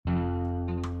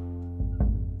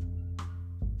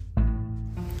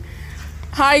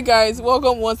Hi guys,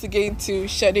 welcome once again to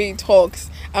Shade Talks.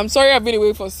 I'm sorry I've been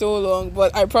away for so long,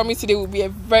 but I promise today will be a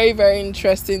very, very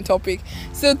interesting topic.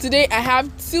 So today I have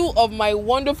two of my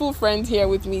wonderful friends here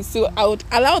with me, so I would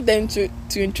allow them to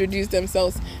introduce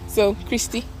themselves. So,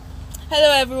 Christy.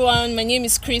 Hello everyone, my name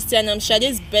is Christian. I'm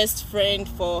Shade's best friend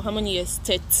for how many years?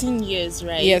 13 years,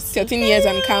 right? Yes, 13 years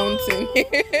and counting.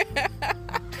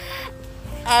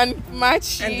 And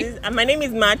Machi. And my name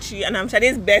is Machi, and I'm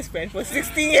Shade's best friend for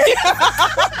 16 years.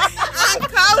 I'm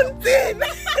counting.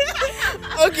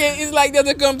 Okay, it's like there's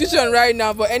a competition right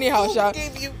now, but anyhow,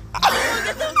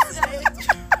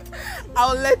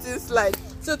 I'll let it slide.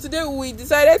 So today we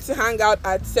decided to hang out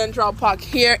at Central Park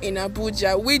here in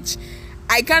Abuja, which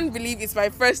I can't believe it's my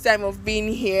first time of being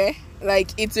here. Like,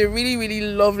 it's a really, really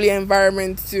lovely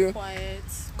environment too.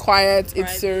 Quiet,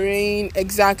 it's serene,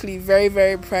 exactly, very,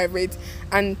 very private.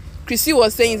 And Chrissy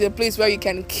was saying it's a place where you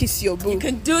can kiss your boo. You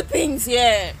can do things,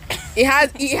 yeah. It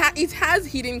has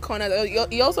hidden corners.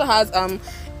 It also has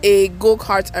a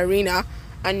go-kart arena,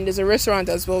 and there's a restaurant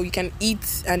as well. You can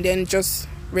eat and then just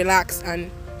relax and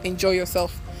enjoy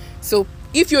yourself. So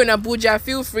if you're in Abuja,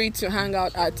 feel free to hang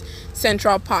out at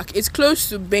Central Park. It's close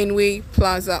to Benway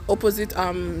Plaza, opposite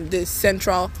the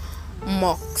Central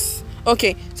Mosque.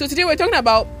 Okay, so today we're talking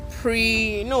about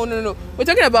we're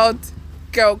talking about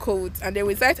girl codes, and then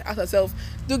we decide to ask ourselves,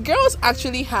 do girls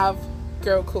actually have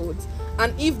girl codes?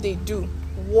 And if they do,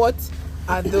 what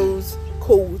are those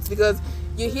codes? Because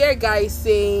you hear guys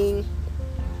saying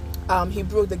he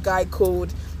broke the guy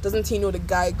code, doesn't he know the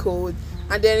guy code?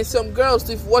 And then some girls,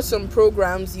 if you watch some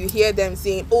programs, you hear them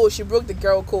saying, oh, she broke the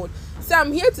girl code. So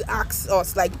I'm here to ask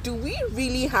us, like, do we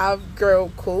really have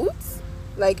girl codes?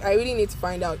 Like, I really need to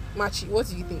find out. Machi, what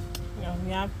do you think? Yeah,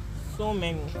 we have so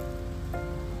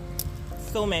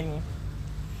many.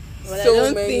 Well, So I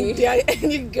don't many. think there are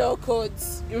any girl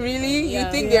codes. Really? Yeah.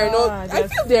 You think there are not? I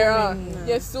feel there are. many.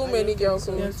 There's so many girl There's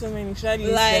codes. so many. Should I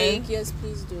list Like, them? yes,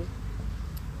 please do.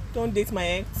 Don't date my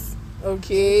ex.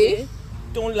 Okay.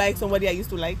 Don't like somebody I used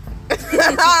to like.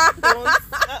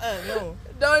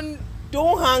 Don't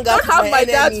Don't hang out with have my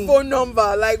enemy. dad's phone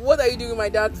number. Like, what are you doing with my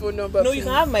dad's phone number? No, you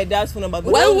can have my dad's phone number.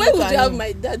 But Why don't would look you at have him.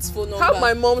 my dad's phone number? Have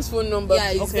my mom's phone number.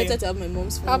 Yeah, it's Okay. better to have my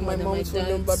mom's phone Have number my than mom's phone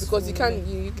dad's number, because you phone can't.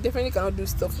 You definitely cannot do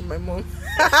stuff with my mom.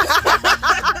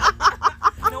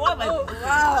 You know what? Like,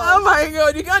 Oh my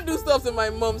god, you can't do stuff to my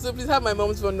mom. So please have my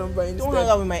mom's phone number instead. don't hang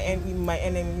out with my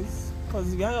enemies.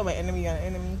 Because if you hang out with my enemy, you're an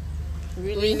enemy.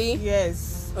 Really?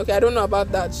 Yes. Okay, I don't know about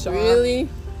that, Sha. Really?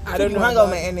 I don't You know. hang out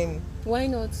about with my enemy. Why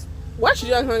not? Why should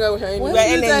you hang out with her anyway? Why We're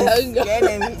should I enemies. hang We're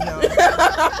enemies now.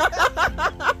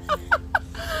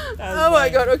 Oh my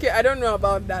god, okay, I don't know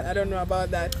about that.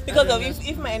 Because I of don't know.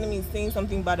 if my enemy is saying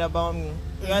something bad about me,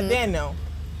 you are there now.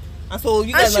 And so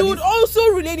you guys And she might would be- also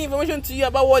relay the information to you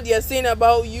about what they're saying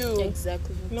about you.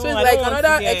 Exactly. No, So it's I like don't want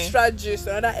another to hear. extra gist,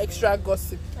 another extra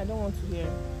gossip. I don't want to hear.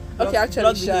 Okay, Block actually,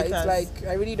 the Sha, it's haters. like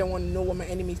I really don't want to know what my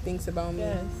enemy thinks about me.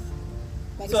 Yes.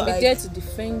 Like, So, I'll be like- there to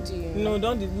defend you. No,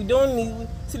 we don't need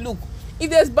to look. If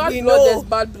there's bad We blood, know. there's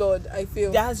bad blood. I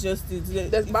feel That's just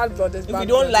it. there's bad blood. There's If bad we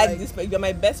don't blood, like this person, you're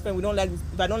my best friend. We don't like this.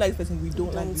 If I don't like this person, we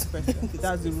don't like this person.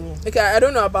 That's the rule. Okay, I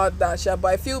don't know about that, Sha, but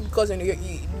I feel because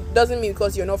you doesn't mean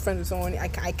because you're not friends with someone, I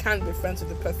can't be friends with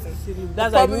the person.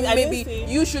 That's Probably I didn't maybe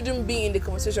say- you shouldn't be in the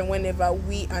conversation whenever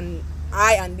we and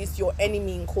I and this your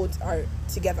enemy in quotes are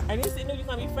together. I didn't say no. You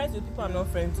can be friends with people I'm not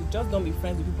friends with. Just don't be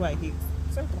friends with people I hate.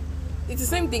 Simple. It's the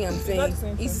same thing I'm saying. not the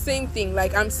same It's the same thing.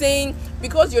 Like, I'm saying,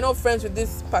 because you're not friends with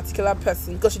this particular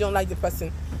person, because you don't like the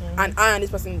person, and I and this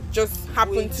person just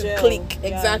happen We to gel. click. Yeah,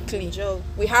 Exactly. we gel.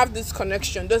 We have this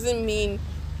connection. Doesn't mean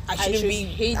I should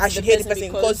hate the the person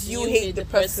person because you hate the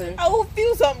person. I will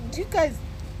feel some. You guys,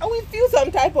 I will feel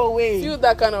some type of way. Feel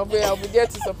that kind of way. I'll be there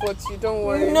to support you. Don't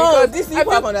worry. No, Because this I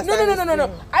people feel, understand no. this thing.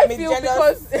 I I'm a feel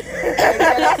jealous- because I'm a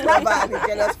jealous lover and a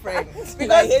jealous friend. If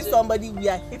I hate somebody, we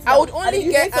are hating. I would And only if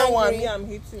you get hate someone, angry- me, I'm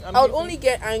hating. I would only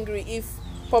get angry if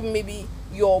probably maybe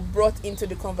you're brought into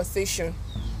the conversation.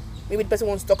 Maybe the person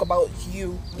wants to talk about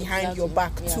you behind your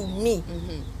back Exactly, to yeah. me.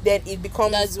 Then it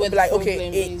becomes That's where the like, problem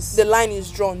okay, is. the line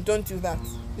is drawn. Don't do that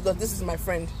because this is my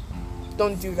friend.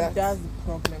 Don't do that. That's the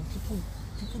problem.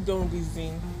 People don't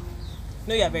reason.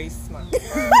 No, you're very smart.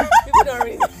 People don't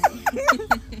reason.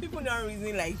 People don't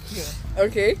reason like you,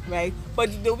 Okay. right?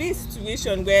 But there'll be a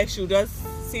situation where she'll just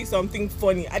say something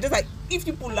funny. I just like if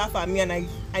people laugh at me and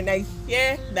I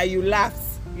hear that you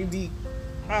laugh, you'll be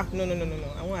no.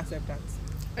 I won't accept that.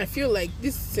 I feel like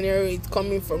this scenario is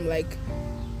coming from like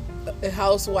a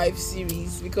housewife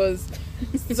series because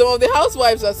some of the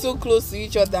housewives are so close to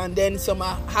each other and then some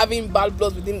are having bad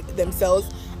blood within themselves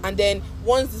and then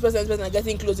once this person are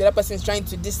getting close, the other person is trying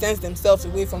to distance themselves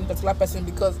away from the particular person,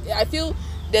 because I feel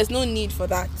there's no need for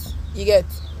that. You get?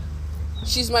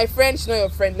 She's my friend, she's not your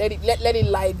friend. Let it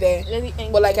lie there.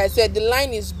 But like I said, the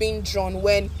line is being drawn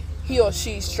when he or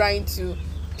she is trying to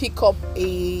pick up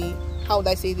a, how would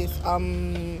I say this,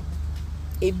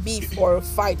 a beef or a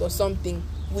fight or something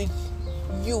with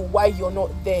you while you're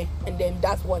not there, and then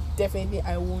that's what definitely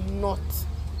I will not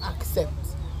accept.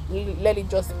 Let it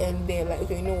just end there. Like,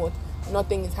 okay, you know what,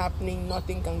 nothing is happening,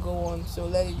 nothing can go on, so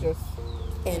let it just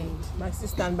end. My sister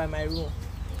stand by my rule.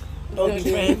 Don't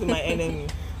be friends with my enemy.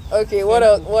 Okay, what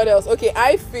else? Okay,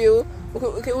 I feel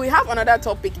okay, we have another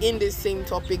topic in this same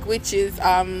topic, which is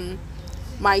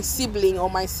my sibling or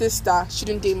my sister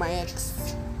shouldn't date my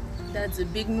ex. That's a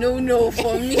big no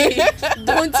for me.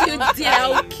 Don't you dare,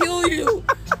 I'll kill you.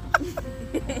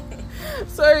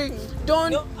 Sorry,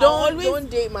 don't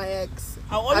date my ex.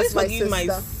 I'll always my forgive my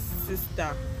sister.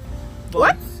 sister. But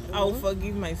What? I'll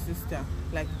forgive my sister.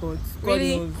 Like, but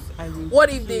Really? God knows I will. What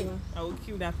if they I will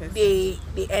kill that person. they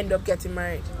end up getting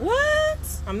married? What?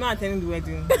 I'm not attending the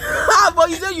wedding. But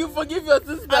you said you forgive your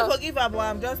sister. I forgive her, but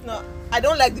I'm just not. I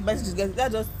don't like the person she's getting.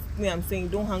 That's just me. I'm saying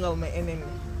don't hang out with my enemy.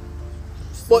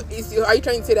 But are you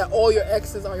trying to say that all your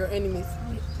exes are your enemies?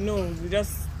 No,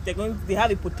 they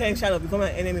have a potential of becoming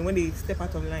an enemy when they step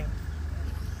out of line.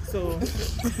 So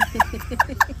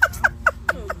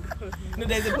no,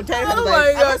 there's a potential. Oh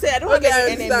like, my I don't say I don't God. have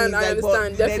Okay, any I enemies. Like, understand. but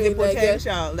there's a Definitely, I get.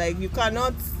 potential. Like, you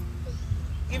cannot,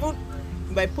 even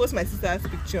if I post my sister's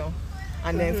picture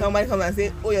and then somebody comes and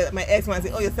say, oh yeah, my ex man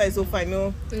say, oh, your sister is so fine.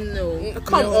 No,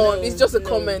 Come on, it's just a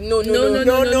comment. No. no. Okay, I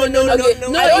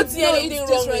don't see no, anything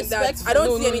it's wrong with that. disrespectful. I don't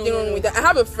No, see no, anything no, wrong no. with that. I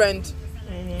have a friend.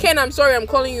 Ken, I'm sorry, I'm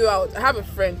calling you out. I have a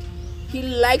friend. He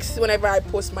likes whenever I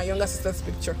post my younger sister's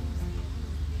picture.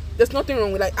 There's nothing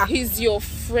wrong with, like, He's your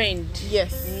friend,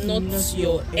 yes. not Not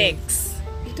your your ex.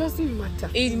 It doesn't matter.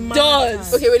 It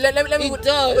does. Okay, wait, let me It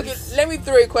does. Okay, let me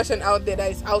throw a question out there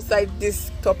that is outside this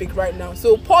topic right now.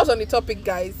 So pause on the topic,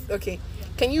 guys. Okay.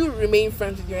 Can you remain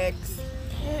friends with your ex?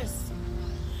 yes,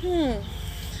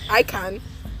 I can.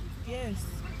 yes.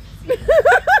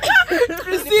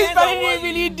 Christy is Depends on finding what it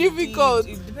really you difficult.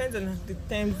 did. It depends on the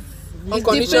terms. On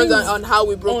conditions depends on how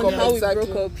we broke On up. how exactly.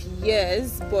 we broke up,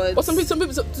 yes, but But some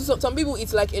people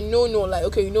it's like a no. Like,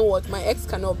 okay, you know what? My ex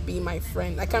cannot be my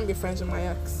friend. I can't be friends with my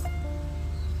ex.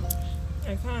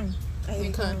 I can't.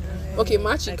 You can. Okay,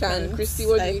 Machi I can. can't. Christy,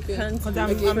 what do you I think? can't Because be I'm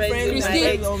Okay, friends with my Christy-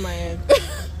 ex, all my ex.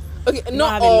 Okay, I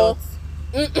not have a all. lot.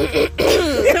 I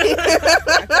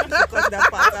can't cut that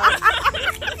part out.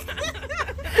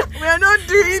 We are not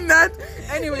doing that.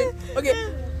 Anyway, okay.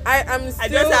 I'm still. I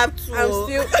just have two. I'm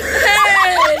still.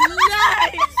 Hey,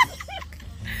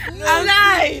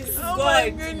 nice. Oh my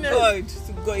God,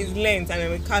 goodness. God is Lent and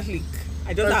I'm a Catholic.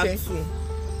 I just Okay. have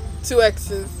Two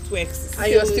exes, two exes.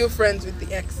 and you're still friends with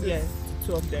the exes. Yes,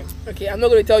 two of them. Okay, I'm not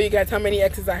going to tell you guys how many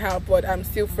exes I have, but I'm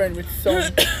still friends with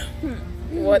some.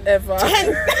 Whatever.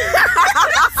 I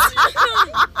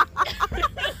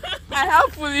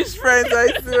have foolish friends,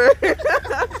 I swear.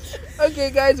 Okay,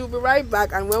 guys, we'll be right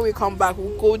back, and when we come back,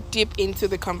 we'll go deep into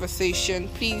the conversation.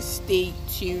 Please stay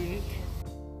tuned.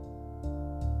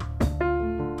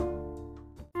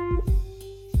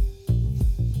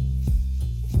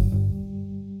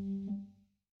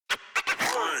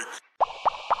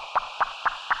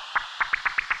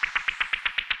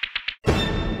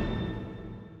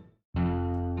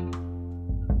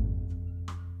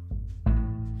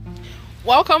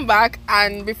 Welcome back.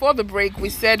 And before the break, we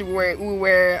said we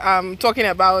were talking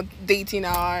about dating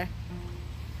or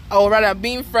rather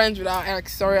being friends with our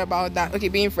ex. Sorry about that. Okay,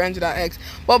 being friends with our ex.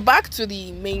 But back to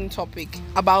the main topic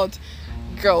about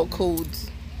girl codes.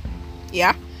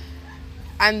 Yeah.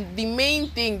 And the main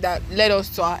thing that led us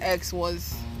to our ex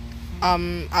was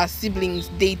our siblings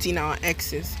dating our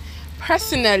exes.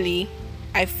 Personally,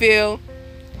 I feel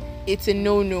it's a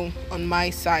no on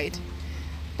my side.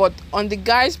 But on the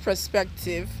guy's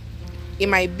perspective, it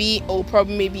might be, oh,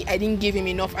 probably maybe I didn't give him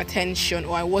enough attention,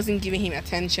 or I wasn't giving him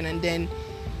attention, and then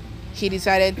he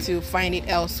decided to find it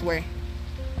elsewhere.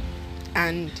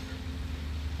 And it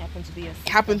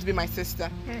happened to be my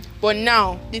sister. But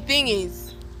now, the thing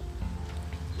is,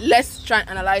 let's try and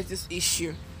analyze this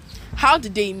issue. How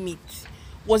did they meet?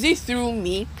 Was it through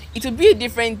me? It would be a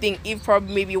different thing if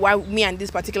probably maybe while me and this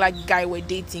particular guy were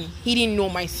dating, he didn't know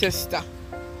my sister.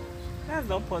 That's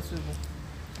not possible.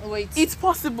 Wait, It's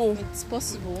possible. it's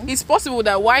possible. It's possible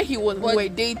that while we But- were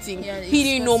dating, yeah, he it's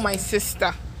didn't know my possible.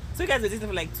 sister. So you guys were dating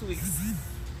for like 2 weeks,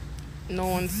 No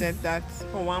one said that.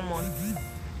 for 1 month.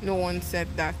 No one said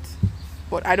that.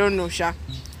 But I don't know, Sha.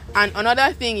 And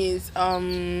another thing is,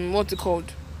 what's it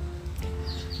called?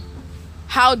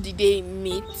 how did they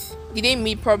meet? Did they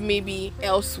meet probably maybe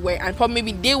elsewhere, and probably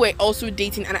maybe they were also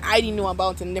dating and I didn't know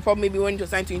about it, and they probably maybe when it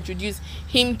was time to introduce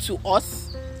him to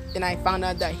us, then I found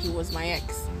out that he was my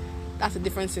ex. That's a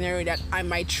different scenario that I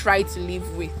might try to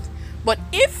live with. But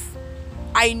if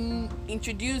I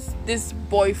introduce this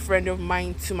boyfriend of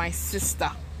mine to my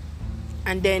sister,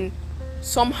 and then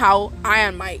somehow I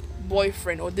and my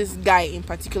boyfriend, or this guy in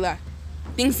particular,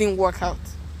 things didn't work out,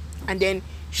 and then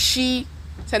she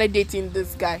started dating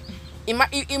this guy,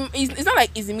 it's not like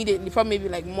it's immediately, probably maybe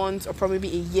like months or probably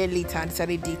a year later and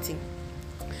started dating,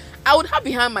 I would have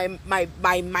behind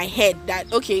my head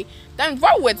that, okay, then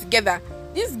while we're together,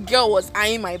 this girl was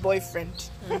eyeing my boyfriend.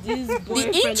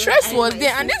 The interest was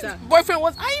there, and this boyfriend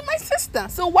was eyeing my sister.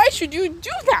 So why should you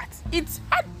do that? It's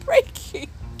heartbreaking.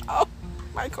 Oh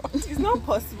my God. It's not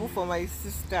possible for my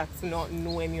sister to not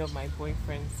know any of my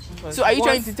boyfriends. So are you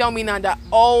trying to tell me now that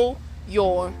all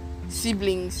your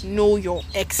siblings know your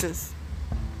exes?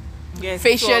 Yes,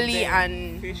 facially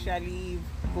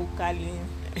vocally.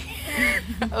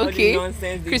 Okay.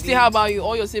 Christy, how about you?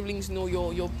 All your siblings know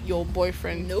your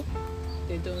boyfriend? Nope,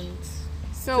 they don't.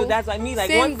 So that's what I mean. Like,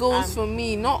 same goes for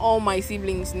me. Not all my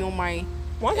siblings know my.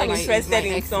 Once I'm interested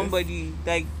in exes. somebody,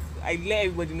 like, I let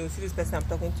everybody know. See this person I'm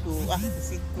talking to. Is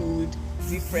he good?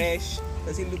 Is he fresh?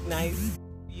 Does he look nice?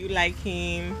 You like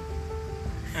him?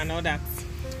 And all that.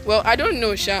 Well, I don't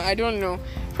know, Sha. I don't know.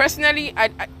 Personally,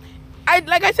 I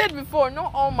like I said before,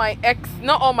 not all my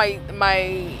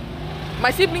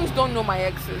siblings don't know my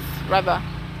exes. Rather,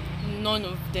 None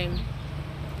of them.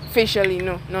 facially,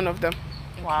 no, none of them.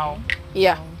 Wow.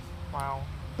 Yeah. Wow.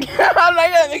 I'm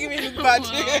like, you're making me look bad.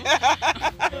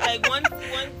 Like one,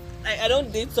 I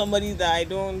don't date somebody that I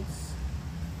don't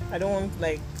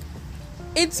like.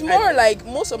 It's more like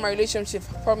most of my relationships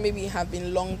probably maybe have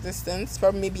been long distance.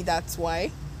 Probably maybe that's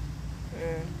why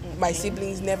my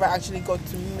siblings never actually got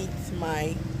to meet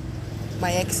my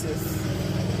exes.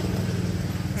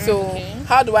 So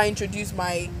how do I introduce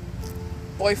my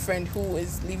boyfriend who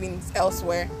is living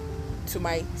elsewhere to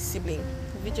my sibling?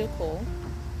 Video call.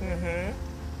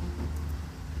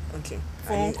 Okay.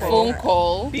 Phone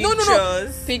call. Pictures.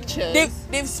 No. Pictures.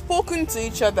 They've spoken to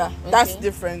each other. That's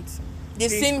different. They've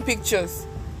seen pictures,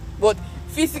 but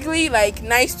physically, like,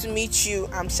 nice to meet you,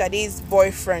 I'm Sade's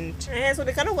boyfriend. So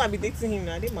they cannot go and be dating him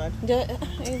now. Are they mad?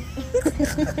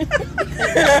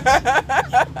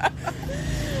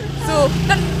 So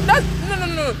that's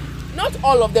no. Not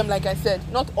all of them, like I said,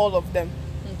 not all of them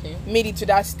made it to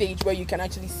that stage where you can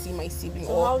actually see my sibling,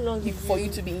 So or how long for you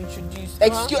to be introduced.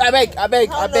 Uh-huh. I beg. How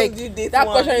long did you date That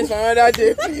one? question is for another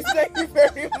day. Please, thank you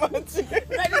very much.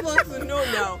 I just want to know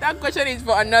now. That question is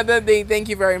for another day. Thank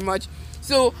you very much.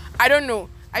 So I don't know.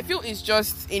 I feel it's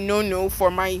just a no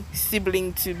for my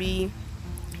sibling to be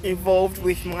involved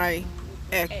with my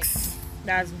ex.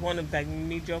 That's one of the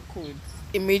major codes.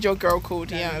 A major girl code,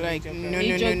 yeah. Like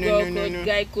no.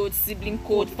 Guy code, sibling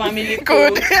code, family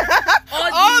Code. code.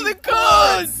 All the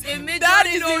codes. A major That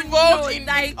is involved in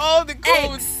like all the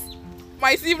codes.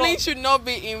 My sibling should not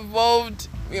be involved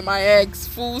with my ex.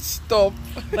 Full stop.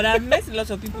 But I've met a lot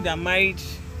of people that married.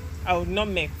 I would not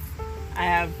met. I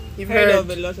have You've heard heard. of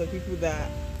a lot of people that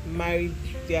married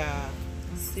their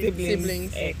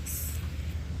siblings' ex.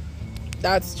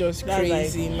 That's just That's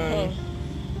crazy, like, man.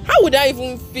 How would I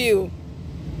even feel?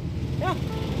 Yeah.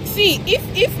 See,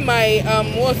 if my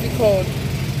what's it called?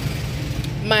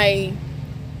 My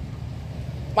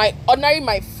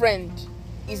friend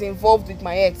is involved with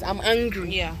my ex, I'm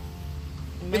angry. Yeah.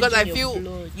 Because I Imagine your feel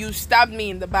blood. you stabbed me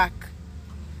in the back.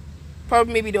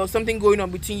 Probably maybe there was something going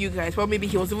on between you guys. Probably maybe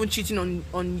he was even cheating on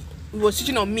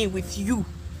me with you.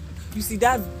 You see,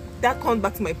 that comes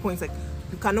back to my point. Like,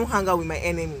 you cannot hang out with my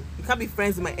enemy. You can't be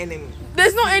friends with my enemy.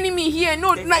 There's no enemy here.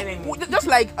 No, There's like enemy. just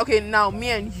like, okay, now me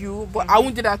and you, but I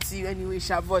won't do that to you anyway,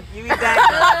 Sha. But You will die.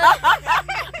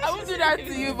 I won't do that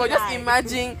to you. But just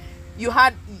imagine you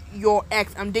had your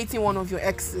ex. I'm dating one of your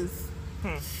exes.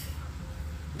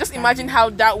 Just imagine how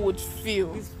that would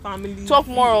feel. This family. Talk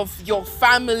more of your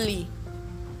family,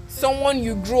 someone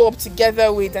you grew up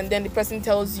together with, and then the person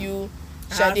tells you,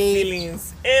 Have Sade,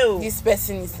 feelings. Ew. this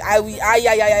person is No,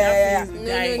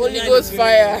 Holy Ghost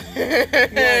fire.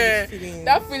 feeling.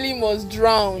 That feeling must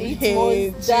drown. It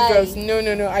must Jesus, die.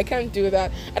 no, I can't do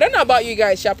that. I don't know about you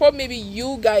guys, Sha. Probably maybe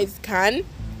you guys can,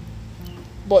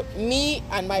 but me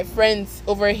and my friends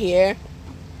over here,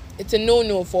 it's a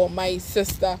no for my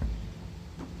sister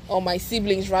or my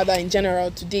siblings rather in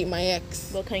general to date my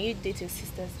ex. But can you date your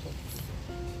sister's ex?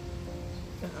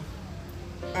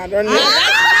 I don't know.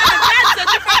 That's a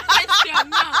different question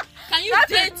now. Can you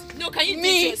date? No, can you Me?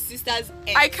 date your sister's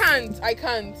ex? I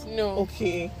can't. No.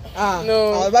 Okay.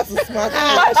 No. I was about to smack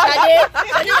Shade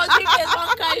was giving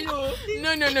one kind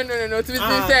of. No. To be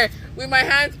sincere, with my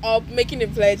hands up, making a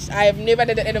pledge, I have never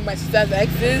dated any of my sister's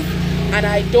exes, and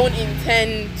I don't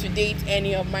intend to date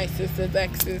any of my sister's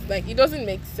exes. Like, it doesn't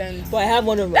make sense. But I have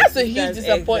one of my That's a huge sister's ex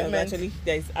disappointment.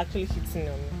 that is actually hitting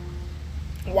on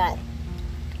me Wow.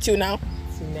 Till now.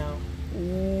 till now.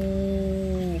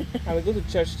 Ooh. And we go to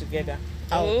church together.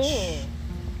 Ouch. Oh.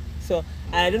 So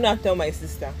I don't have to tell my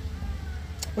sister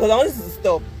because I want this to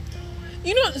stop.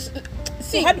 You know,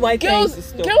 see, how do I tell you to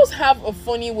stop? girls have a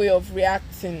funny way of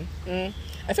reacting.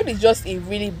 I feel it's just a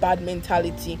really bad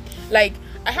mentality. Like,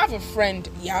 I have a friend,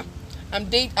 yeah. I'm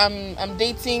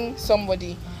dating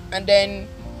somebody, and then,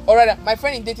 or rather, my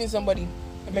friend is dating somebody.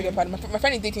 I beg your pardon. My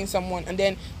friend is dating someone, and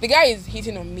then the guy is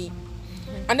hitting on me.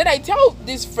 And then I tell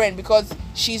this friend, because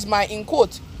she's my, in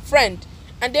quote, friend,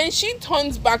 and then she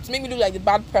turns back to make me look like the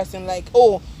bad person, like,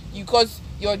 oh, because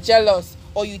you're jealous,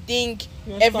 or you think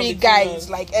You want to every come guy between is us.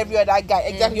 like every other guy.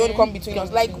 Exactly, you want to come between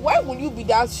us. Like, why would you be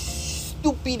that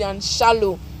stupid and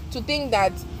shallow to think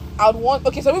that I'd want...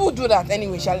 Okay, some people do that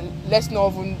anyway, let's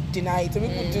not even deny it. Some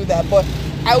people do that, but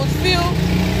I would feel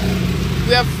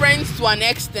we are friends to an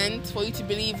extent for you to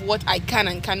believe what I can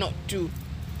and cannot do.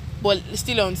 But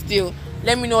still,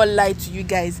 let me not lie to you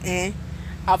guys.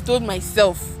 I've told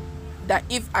myself that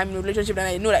if I'm in a relationship and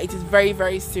I know that it is very,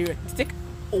 very serious, it takes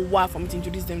a while for me to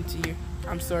introduce them to you.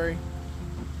 I'm sorry,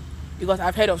 because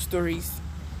I've heard of stories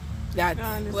that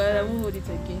Well, I won't hold it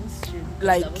against you. because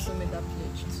Like- I've also made that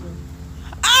pledge too.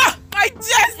 my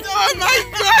chest. Oh my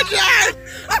god!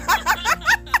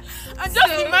 And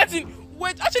just imagine, we're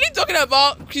actually talking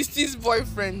about Christy's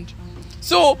boyfriend.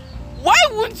 So why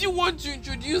wouldn't you want to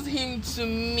introduce him to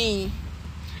me?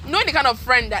 Knowing the kind of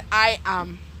friend that I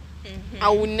am, I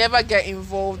will never get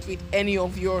involved with any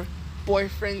of your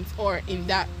boyfriends or in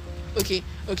that. Okay.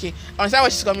 I understand where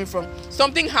she's coming from.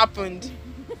 Something happened,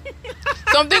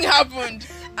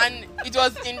 and it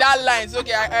was in that line. So,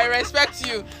 okay, I respect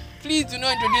you. Please do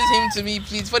not introduce him to me,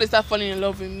 please, before they start falling in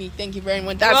love with me. Thank you very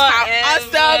much. That's how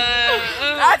awesome.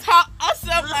 That's how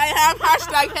awesome I am.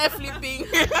 Hashtag hair flipping.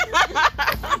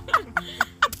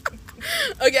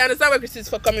 Okay, I understand where Christy's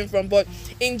coming from, but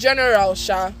in general,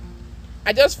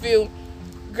 I just feel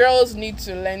girls need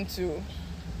to learn to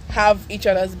have each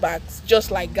other's backs, just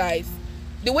like guys.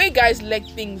 The way guys let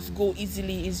things go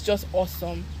easily is just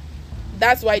awesome.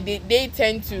 That's why they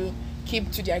tend to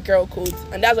keep to their girl codes,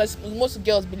 and that's why most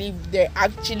girls believe there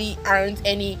actually aren't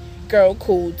any girl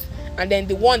codes, and then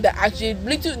the one that actually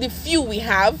the few we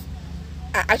have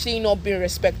are actually not being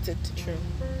respected. True.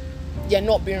 They're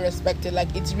not being respected.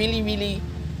 Like, it's really, really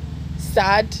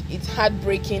sad. It's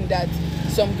heartbreaking that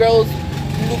some girls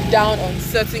look down on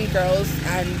certain girls,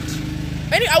 and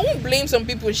I won't blame some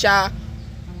people.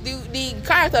 The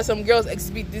character some girls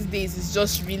exhibit these days is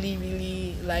just really,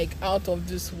 really like out of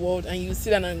this world, and you sit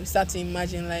down and start to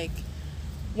imagine, like,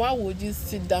 why would you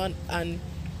sit down and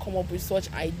come up with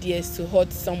such ideas to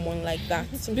hurt someone like that?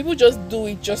 Some people just do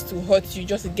it just to hurt you,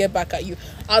 just to get back at you.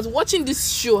 I was watching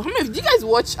this show. How many of you guys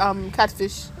watch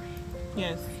Catfish?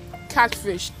 Yes.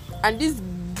 Catfish. And this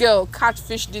girl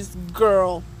catfished this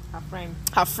girl,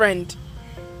 her friend.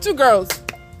 Two girls,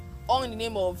 all in the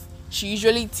name of she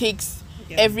usually takes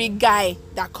every guy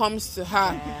that comes to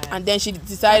her, and then she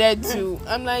decided to.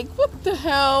 I'm like, what the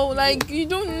hell? Like, you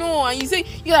don't know, and you say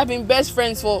you have been best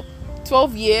friends for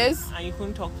 12 years, And you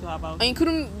couldn't talk to her about and you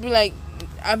couldn't be like,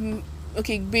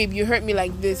 okay, babe, you hurt me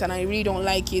like this, and I really don't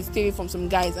like it. Stay away from some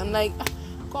guys. I'm like,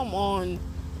 come on.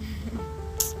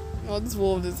 Oh, this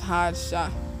world is hard,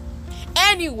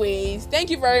 Anyways, thank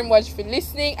you very much for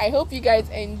listening. I hope you guys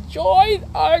enjoyed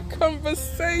our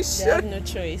conversation. They have no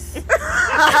choice.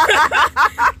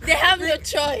 They have no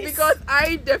choice. Because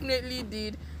I definitely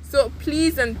did. So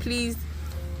please,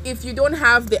 if you don't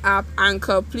have the app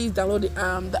Anchor, please download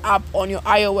the app on your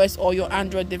iOS or your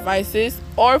Android devices,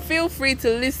 or feel free to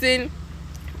listen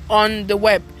on the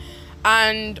web.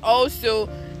 And also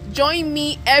join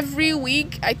me every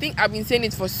week. I think I've been saying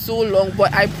it for so long,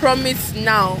 but I promise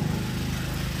now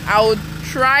I will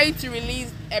try to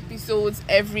release episodes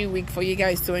every week for you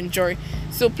guys to enjoy.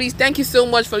 So please, thank you so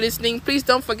much for listening. Please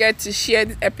don't forget to share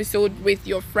this episode with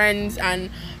your friends and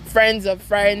friends of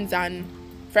friends and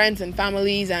friends and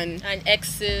families and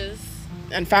exes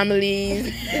and families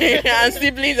and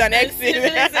siblings and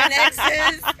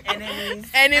exes,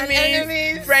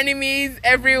 enemies, frenemies,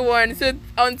 everyone. So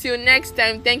until next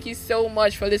time, thank you so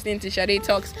much for listening to Shade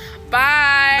Talks.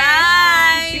 Bye.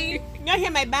 Bye. Y'all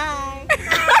hear my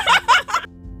bye.